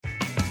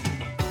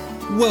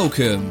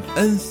Welcome,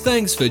 and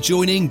thanks for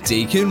joining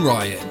Deacon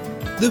Ryan,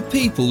 the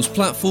people's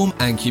platform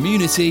and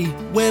community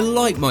where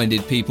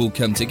like-minded people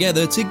come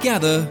together to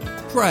gather,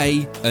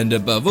 pray, and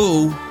above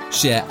all,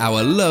 share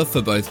our love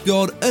for both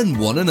God and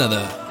one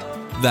another.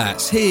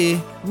 That's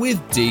here with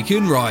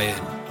Deacon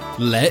Ryan.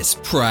 Let's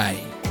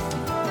pray.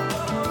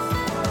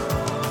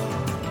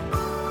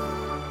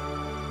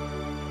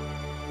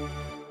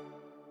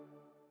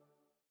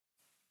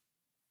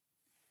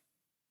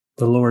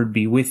 The Lord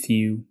be with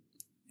you,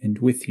 and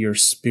with your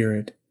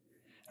spirit.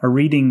 A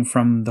reading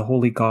from the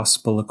Holy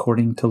Gospel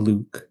according to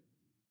Luke.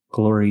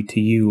 Glory to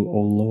you,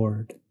 O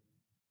Lord.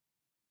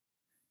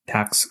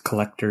 Tax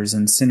collectors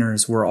and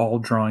sinners were all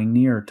drawing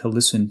near to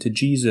listen to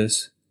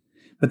Jesus.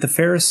 But the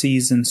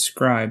Pharisees and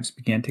scribes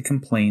began to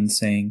complain,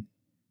 saying,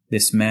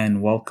 "This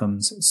man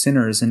welcomes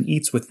sinners and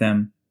eats with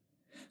them."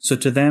 So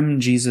to them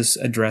Jesus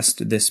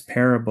addressed this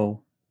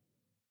parable.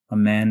 A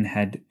man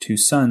had 2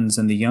 sons,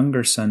 and the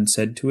younger son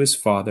said to his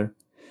father,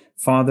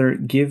 "Father,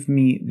 give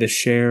me the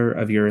share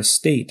of your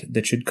estate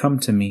that should come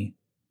to me."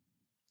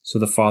 So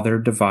the father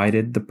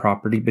divided the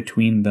property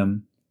between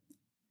them.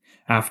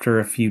 After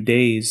a few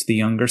days, the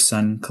younger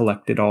son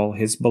collected all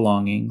his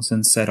belongings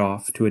and set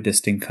off to a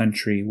distant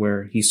country,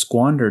 where he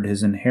squandered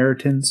his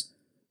inheritance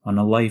on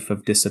a life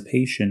of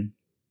dissipation.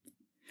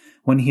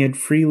 When he had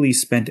freely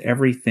spent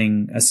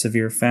everything, a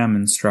severe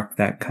famine struck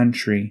that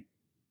country,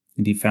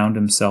 and he found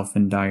himself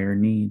in dire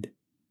need.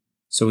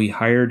 So he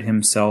hired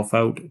himself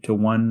out to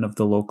one of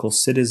the local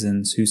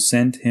citizens, who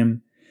sent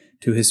him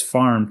to his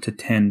farm to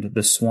tend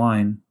the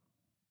swine.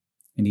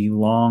 And he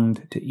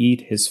longed to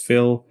eat his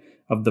fill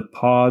of the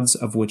pods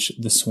of which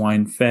the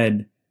swine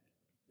fed,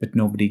 but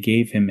nobody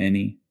gave him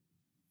any.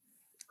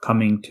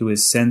 Coming to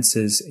his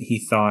senses, he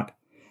thought,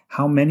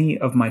 "How many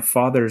of my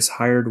father's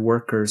hired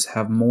workers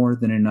have more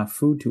than enough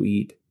food to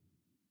eat?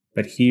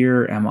 But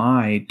here am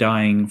I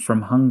dying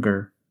from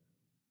hunger.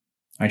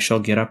 I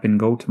shall get up and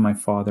go to my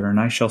father, and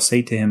I shall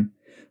say to him,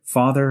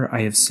 'Father,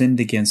 I have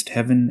sinned against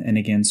heaven and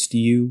against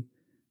you.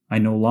 I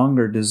no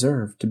longer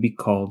deserve to be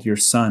called your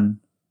son.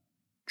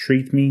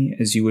 Treat me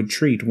as you would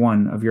treat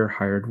one of your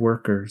hired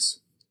workers.'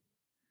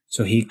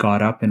 So he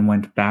got up and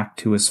went back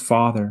to his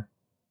father.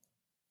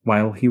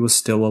 While he was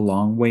still a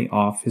long way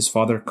off, his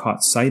father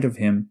caught sight of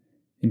him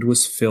and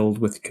was filled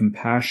with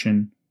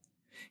compassion.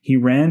 He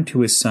ran to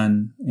his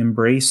son,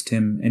 embraced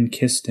him, and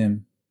kissed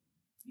him.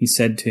 He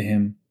said to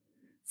him,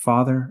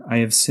 'Father, I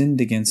have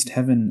sinned against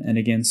heaven and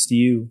against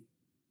you.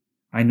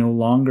 I no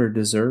longer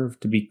deserve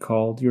to be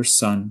called your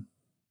son.'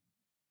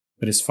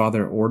 But his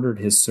father ordered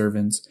his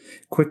servants,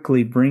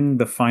 'Quickly bring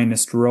the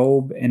finest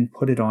robe and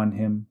put it on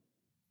him.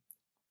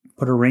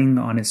 Put a ring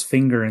on his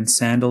finger and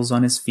sandals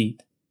on his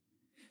feet.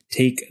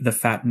 Take the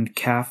fattened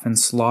calf and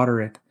slaughter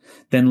it.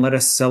 Then let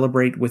us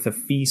celebrate with a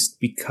feast,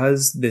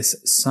 because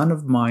this son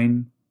of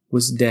mine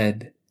was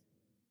dead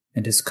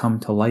and has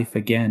come to life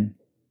again.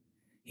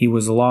 He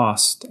was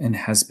lost and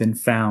has been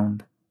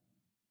found.'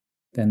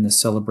 Then the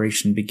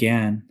celebration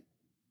began.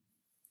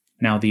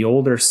 Now the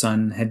older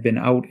son had been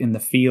out in the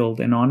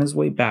field, and on his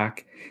way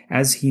back,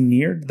 as he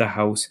neared the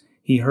house,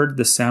 he heard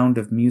the sound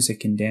of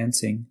music and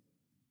dancing.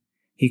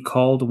 He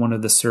called one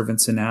of the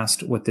servants and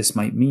asked what this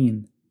might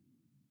mean.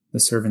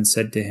 The servant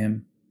said to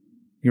him,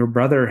 'Your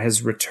brother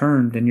has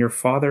returned, and your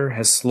father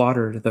has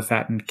slaughtered the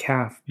fattened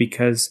calf,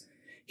 because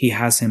he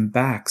has him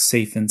back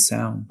safe and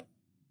sound.'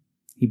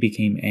 He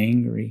became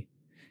angry.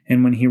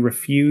 And when he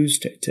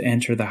refused to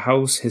enter the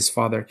house, his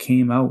father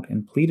came out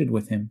and pleaded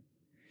with him.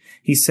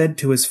 He said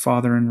to his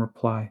father in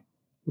reply,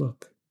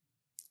 'Look,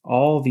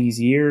 all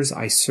these years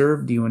I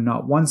served you, and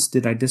not once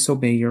did I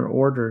disobey your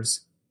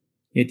orders.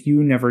 Yet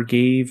you never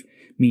gave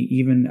me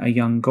even a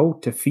young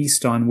goat to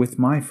feast on with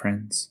my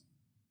friends.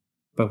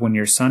 But when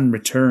your son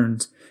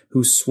returns,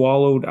 who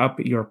swallowed up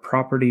your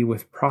property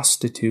with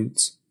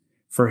prostitutes,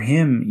 for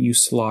him you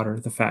slaughter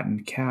the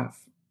fattened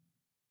calf.'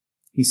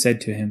 He said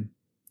to him,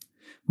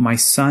 'My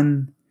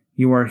son,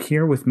 you are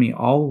here with me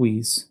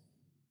always.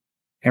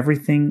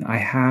 Everything I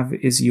have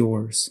is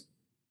yours.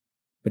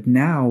 But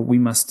now we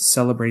must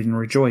celebrate and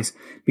rejoice,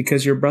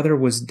 because your brother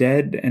was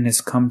dead and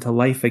has come to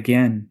life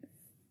again.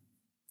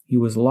 He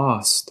was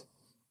lost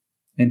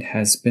and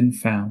has been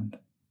found.'"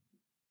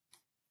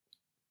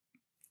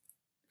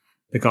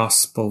 The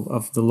Gospel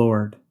of the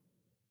Lord.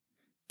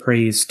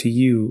 Praise to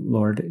you,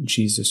 Lord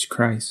Jesus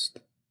Christ.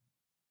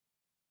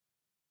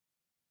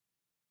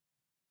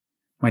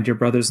 My dear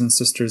brothers and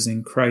sisters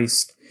in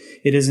Christ,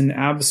 it is an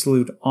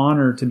absolute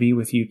honor to be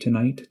with you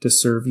tonight to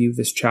serve you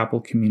this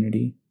chapel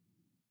community.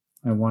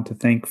 I want to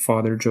thank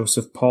Father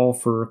Joseph Paul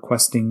for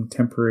requesting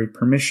temporary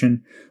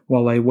permission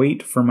while I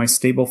wait for my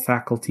stable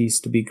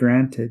faculties to be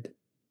granted.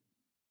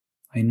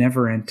 I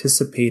never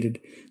anticipated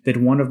that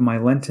one of my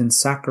Lenten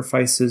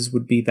sacrifices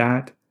would be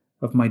that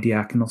of my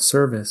diaconal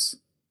service.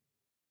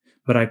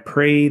 But I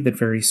pray that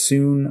very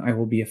soon I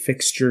will be a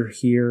fixture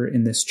here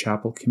in this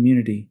chapel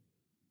community.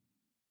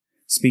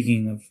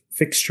 Speaking of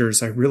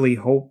fixtures, I really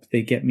hope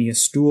they get me a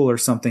stool or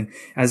something,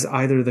 as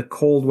either the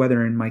cold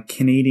weather in my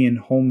Canadian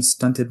home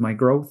stunted my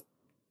growth,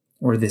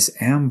 or this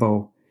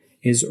ambo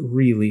is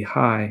really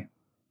high.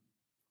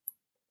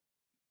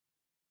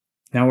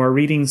 Now our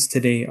readings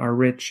today are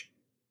rich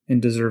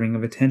and deserving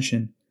of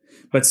attention,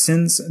 but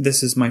since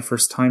this is my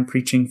first time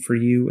preaching for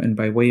you, and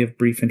by way of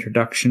brief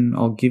introduction,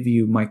 I'll give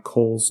you my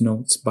Coles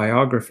Notes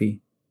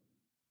biography.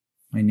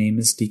 My name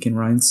is Deacon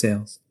Ryan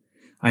Sales.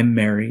 I'm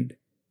married.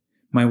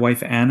 My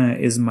wife Anna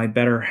is my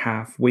better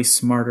half, way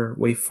smarter,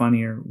 way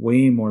funnier,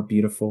 way more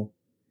beautiful,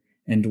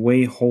 and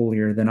way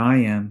holier than I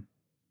am.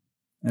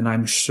 And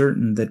I'm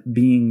certain that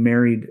being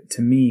married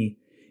to me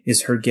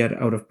is her get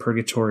out of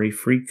purgatory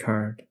free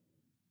card.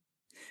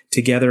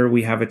 Together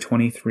we have a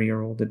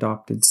 23-year-old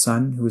adopted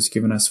son who has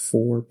given us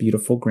 4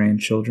 beautiful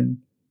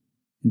grandchildren,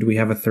 and we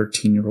have a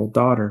 13-year-old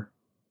daughter.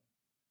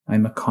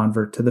 I'm a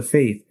convert to the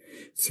faith.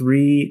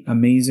 3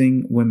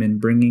 amazing women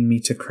bringing me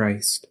to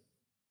Christ.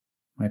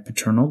 My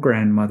paternal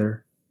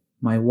grandmother,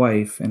 my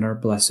wife, and our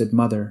Blessed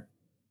Mother.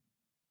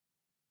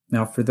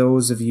 Now, for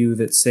those of you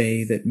that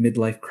say that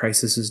midlife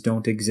crises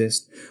don't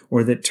exist,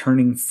 or that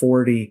turning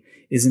 40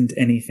 isn't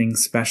anything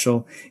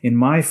special, in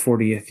my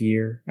 40th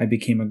year, I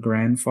became a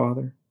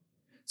grandfather,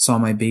 saw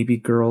my baby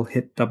girl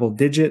hit double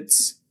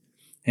digits,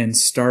 and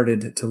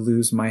started to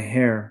lose my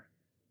hair.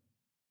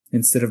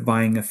 Instead of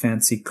buying a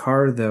fancy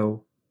car,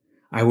 though,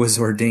 I was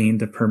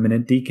ordained a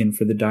permanent deacon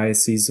for the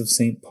Diocese of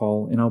St.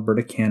 Paul in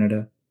Alberta,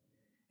 Canada.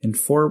 And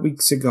 4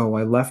 weeks ago,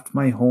 I left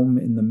my home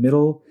in the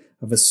middle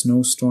of a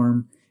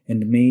snowstorm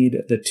and made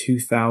the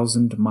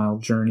 2,000-mile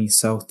journey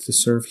south to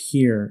serve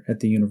here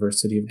at the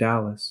University of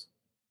Dallas.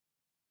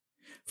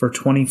 For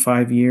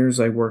 25 years,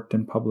 I worked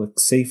in public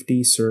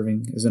safety,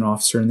 serving as an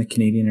officer in the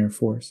Canadian Air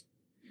Force,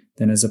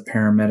 then as a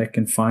paramedic,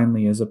 and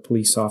finally as a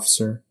police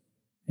officer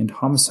and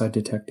homicide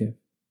detective.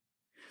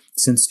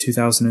 Since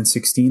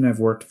 2016, I've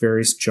worked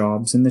various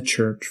jobs in the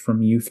church,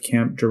 from youth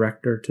camp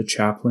director to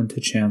chaplain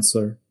to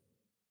chancellor.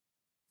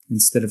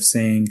 Instead of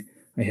saying,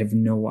 I have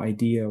no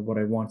idea what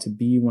I want to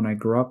be when I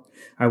grow up,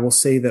 I will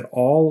say that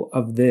all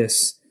of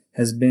this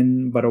has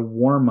been but a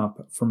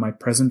warm-up for my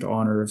present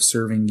honor of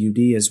serving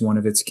UD as one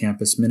of its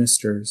campus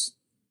ministers.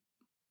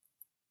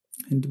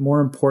 And more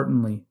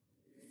importantly,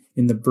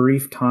 in the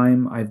brief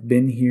time I've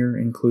been here,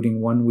 including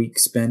 1 week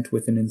spent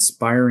with an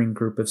inspiring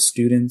group of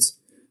students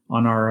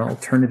on our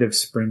alternative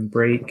spring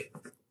break,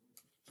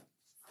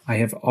 I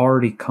have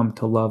already come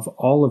to love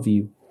all of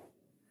you,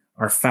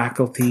 our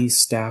faculty,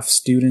 staff,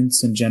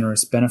 students, and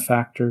generous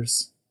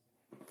benefactors.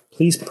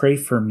 Please pray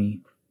for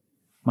me,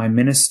 my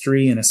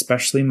ministry, and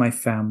especially my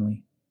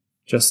family,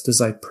 just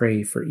as I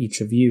pray for each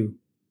of you.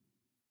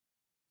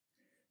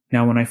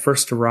 Now, when I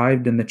first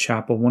arrived in the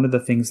chapel, one of the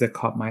things that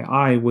caught my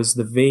eye was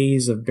the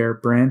vase of bare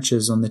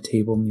branches on the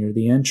table near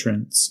the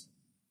entrance.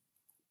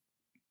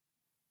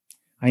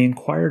 I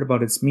inquired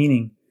about its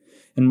meaning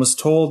and was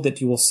told that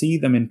you will see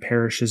them in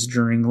parishes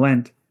during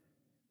Lent,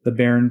 the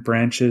barren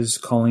branches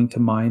calling to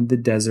mind the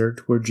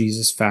desert where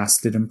Jesus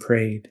fasted and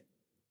prayed.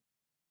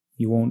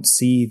 You won't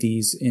see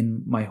these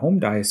in my home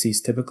diocese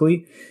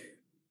typically,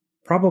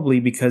 probably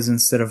because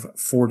instead of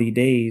 40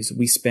 days,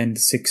 we spend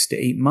 6 to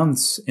 8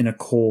 months in a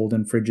cold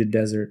and frigid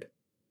desert,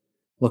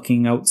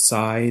 looking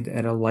outside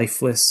at a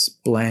lifeless,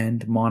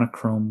 bland,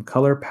 monochrome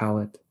color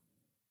palette.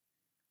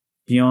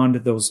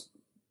 Beyond those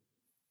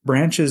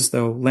branches,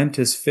 though, Lent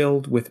is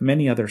filled with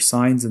many other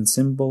signs and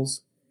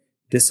symbols,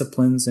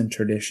 disciplines and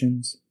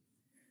traditions,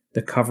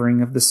 the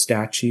covering of the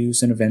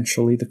statues and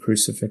eventually the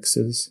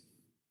crucifixes,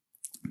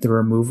 the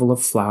removal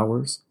of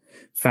flowers,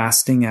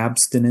 fasting,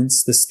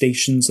 abstinence, the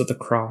stations of the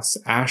cross,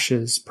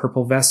 ashes,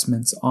 purple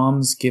vestments,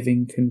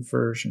 almsgiving,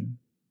 conversion.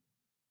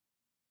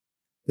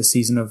 The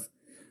season of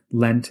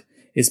Lent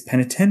is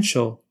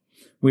penitential.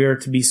 We are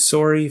to be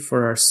sorry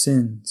for our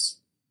sins.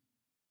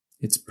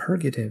 It's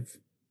purgative.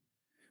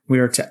 We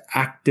are to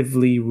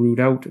actively root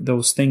out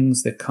those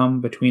things that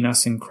come between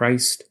us and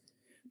Christ,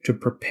 to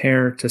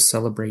prepare to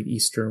celebrate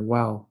Easter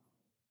well.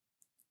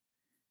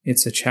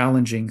 It's a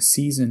challenging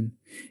season.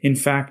 In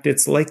fact,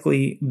 it's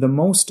likely the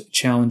most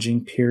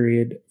challenging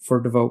period for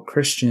devout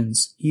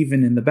Christians,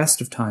 even in the best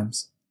of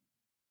times.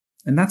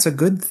 And that's a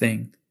good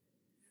thing.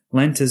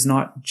 Lent is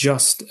not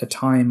just a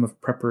time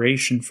of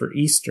preparation for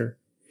Easter.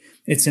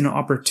 It's an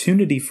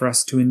opportunity for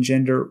us to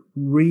engender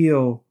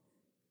real,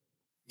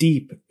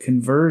 deep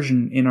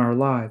conversion in our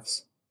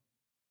lives.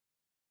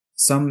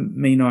 Some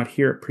may not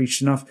hear it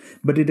preached enough,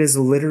 but it is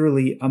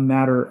literally a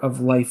matter of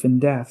life and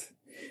death,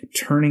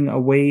 turning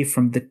away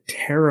from the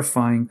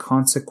terrifying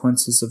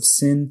consequences of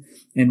sin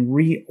and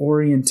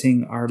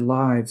reorienting our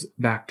lives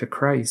back to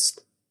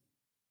Christ.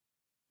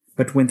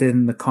 But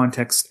within the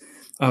context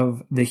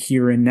of the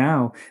here and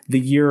now, the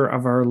year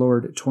of our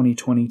Lord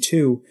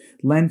 2022,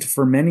 Lent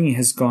for many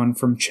has gone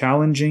from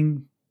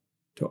challenging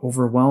to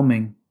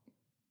overwhelming.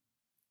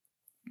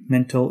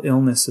 Mental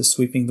illness is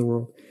sweeping the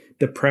world.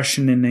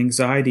 Depression and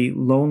anxiety,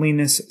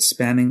 loneliness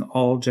spanning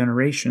all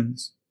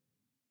generations.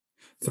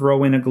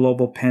 Throw in a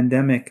global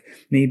pandemic,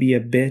 maybe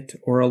a bit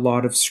or a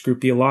lot of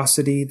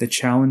scrupulosity, the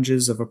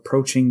challenges of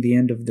approaching the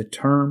end of the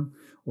term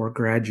or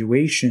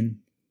graduation,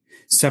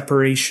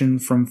 separation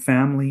from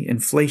family,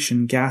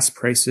 inflation, gas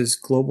prices,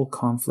 global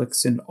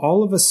conflicts, and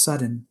all of a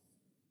sudden,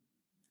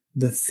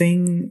 The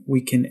thing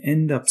we can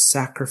end up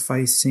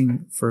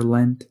sacrificing for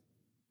Lent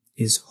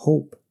is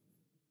hope.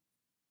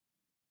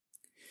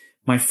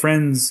 My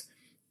friends,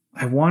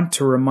 I want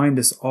to remind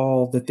us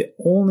all that the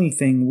only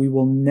thing we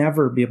will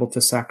never be able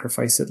to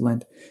sacrifice at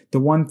Lent, the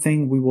one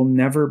thing we will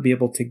never be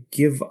able to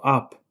give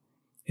up,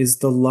 is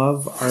the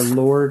love our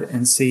Lord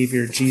and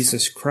Savior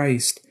Jesus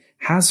Christ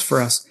has for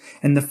us,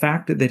 and the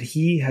fact that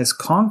He has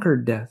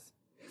conquered death.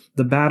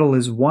 The battle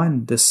is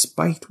won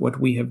despite what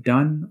we have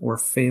done or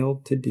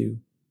failed to do.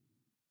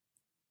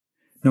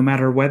 No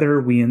matter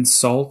whether we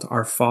insult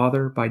our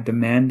Father by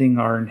demanding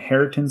our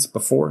inheritance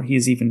before He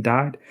has even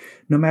died,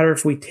 no matter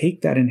if we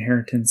take that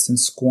inheritance and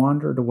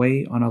squander it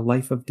away on a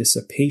life of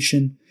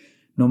dissipation,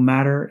 no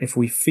matter if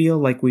we feel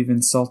like we've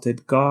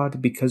insulted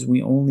God because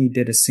we only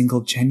did a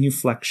single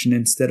genuflection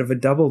instead of a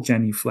double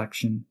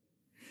genuflection,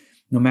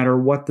 no matter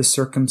what the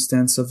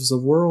circumstances of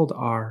the world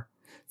are,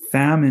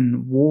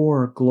 famine,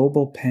 war,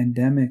 global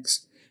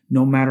pandemics,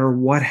 no matter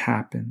what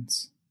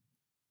happens,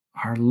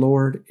 our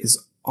Lord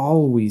is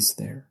always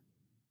there,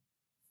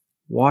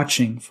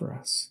 watching for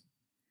us,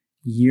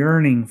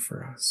 yearning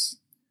for us,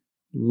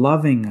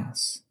 loving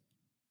us,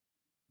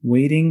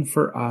 waiting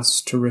for us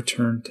to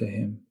return to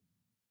Him.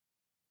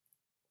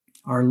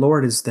 Our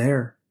Lord is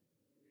there,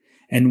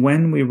 and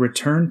when we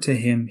return to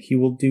Him, He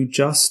will do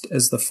just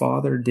as the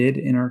Father did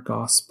in our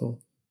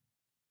gospel.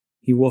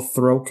 He will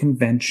throw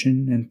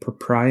convention and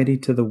propriety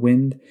to the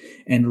wind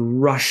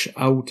and rush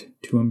out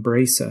to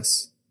embrace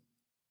us.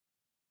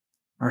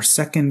 Our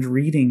second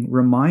reading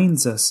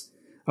reminds us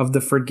of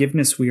the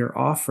forgiveness we are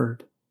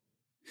offered.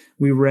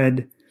 We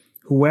read,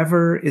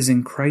 "Whoever is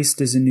in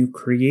Christ is a new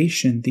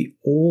creation. The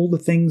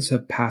old things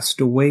have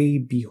passed away.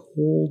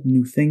 Behold,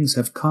 new things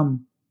have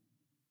come."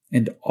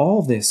 And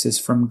all this is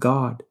from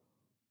God,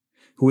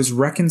 who has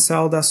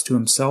reconciled us to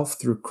Himself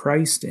through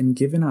Christ and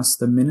given us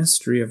the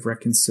ministry of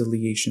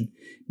reconciliation.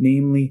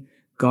 Namely,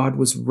 God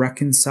was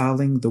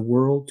reconciling the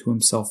world to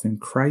Himself in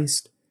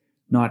Christ,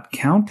 not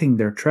counting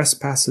their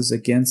trespasses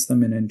against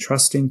them, and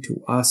entrusting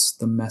to us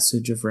the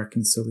message of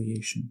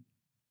reconciliation.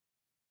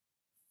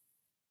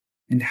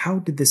 And how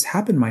did this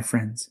happen, my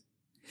friends?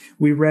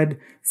 We read,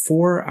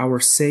 "For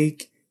our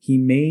sake He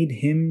made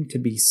Him to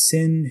be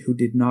sin who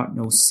did not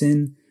know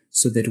sin,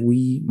 so that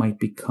we might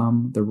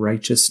become the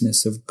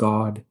righteousness of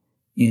God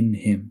in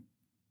Him."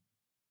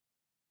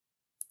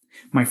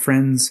 My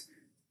friends,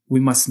 we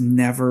must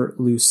never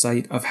lose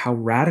sight of how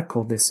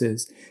radical this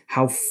is,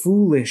 how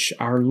foolish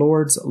our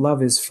Lord's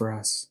love is for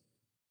us.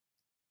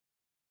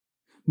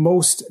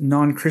 Most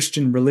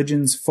non-Christian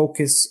religions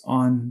focus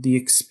on the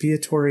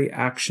expiatory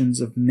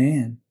actions of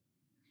man.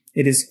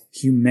 It is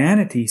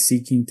humanity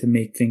seeking to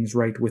make things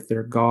right with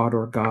their God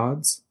or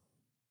gods.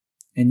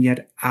 And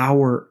yet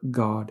our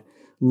God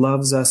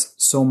loves us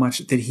so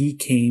much that He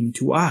came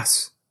to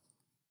us.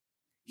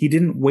 He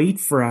didn't wait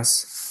for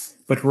us,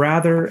 but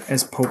rather,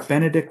 as Pope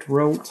Benedict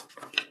wrote,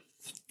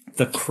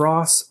 the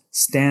cross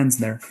stands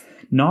there,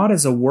 not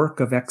as a work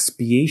of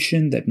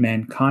expiation that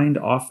mankind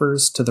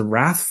offers to the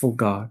wrathful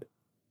God,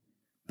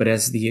 but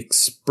as the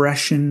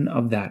expression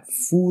of that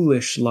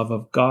foolish love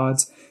of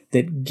God's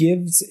that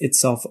gives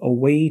itself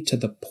away to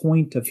the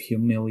point of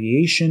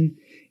humiliation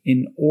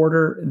in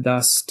order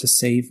thus to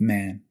save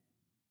man.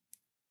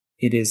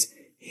 It is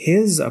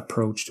His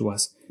approach to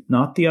us,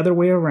 not the other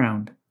way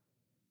around.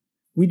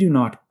 We do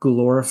not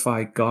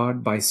glorify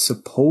God by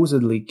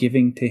supposedly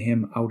giving to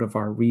Him out of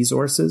our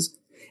resources,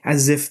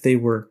 as if they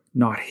were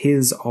not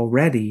His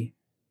already,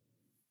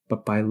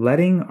 but by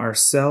letting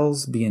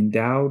ourselves be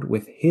endowed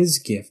with His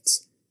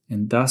gifts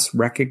and thus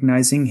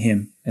recognizing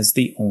Him as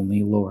the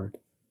only Lord.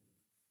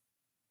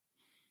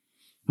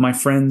 My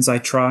friends, I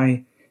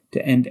try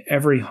to end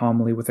every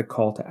homily with a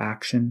call to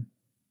action.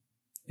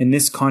 In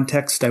this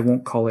context, I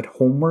won't call it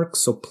homework,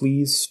 so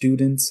please,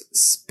 students,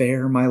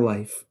 spare my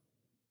life.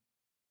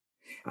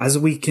 As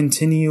we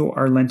continue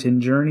our Lenten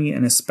journey,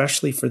 and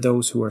especially for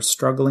those who are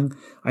struggling,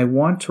 I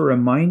want to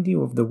remind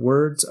you of the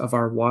words of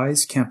our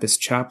wise campus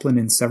chaplain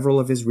in several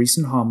of his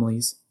recent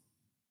homilies.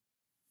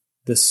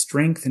 The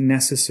strength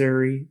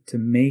necessary to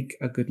make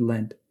a good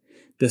Lent,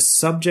 the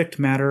subject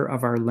matter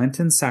of our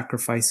Lenten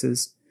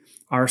sacrifices,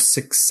 our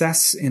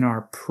success in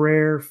our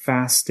prayer,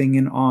 fasting,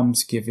 and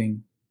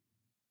almsgiving,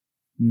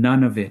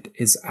 none of it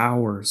is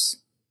ours.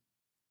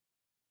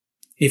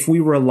 If we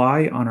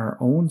rely on our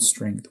own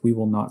strength, we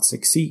will not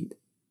succeed.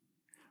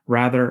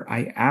 Rather,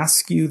 I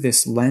ask you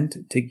this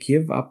Lent to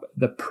give up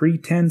the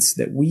pretense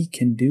that we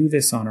can do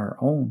this on our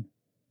own,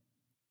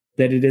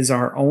 that it is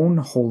our own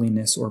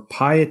holiness or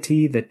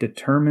piety that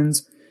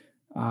determines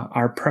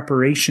our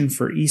preparation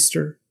for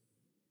Easter,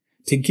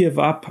 to give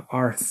up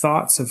our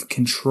thoughts of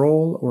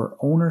control or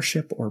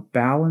ownership or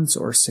balance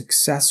or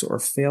success or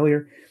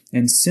failure,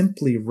 and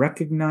simply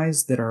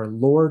recognize that our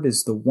Lord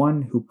is the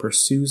one who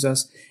pursues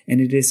us, and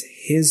it is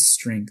His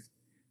strength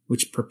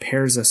which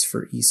prepares us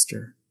for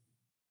Easter.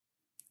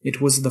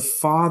 It was the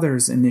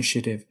Father's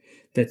initiative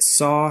that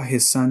saw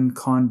His Son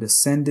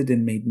condescended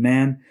and made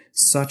man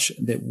such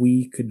that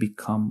we could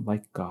become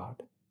like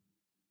God.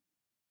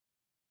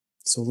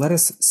 So let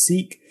us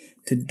seek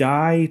to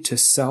die to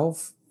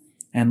self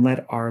and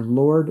let our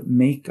Lord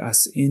make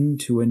us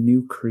into a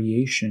new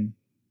creation.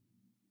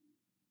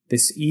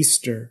 This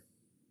Easter,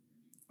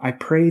 I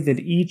pray that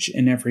each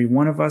and every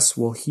one of us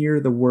will hear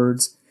the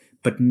words,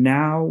 "But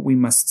now we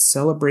must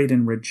celebrate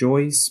and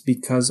rejoice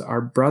because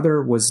our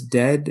brother was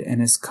dead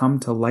and has come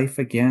to life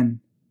again.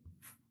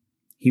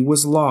 He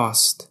was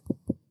lost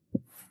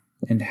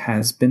and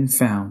has been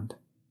found."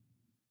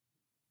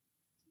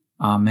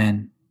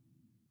 Amen.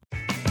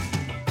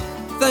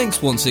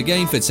 Thanks once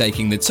again for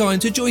taking the time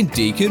to join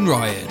Deacon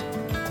Ryan,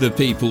 the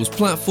people's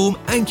platform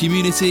and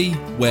community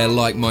where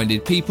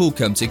like-minded people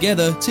come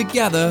together to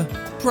gather,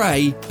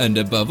 pray, and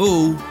above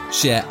all,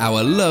 share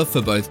our love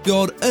for both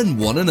God and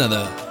one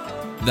another.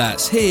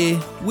 That's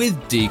Here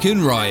with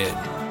Deacon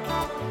Ryan.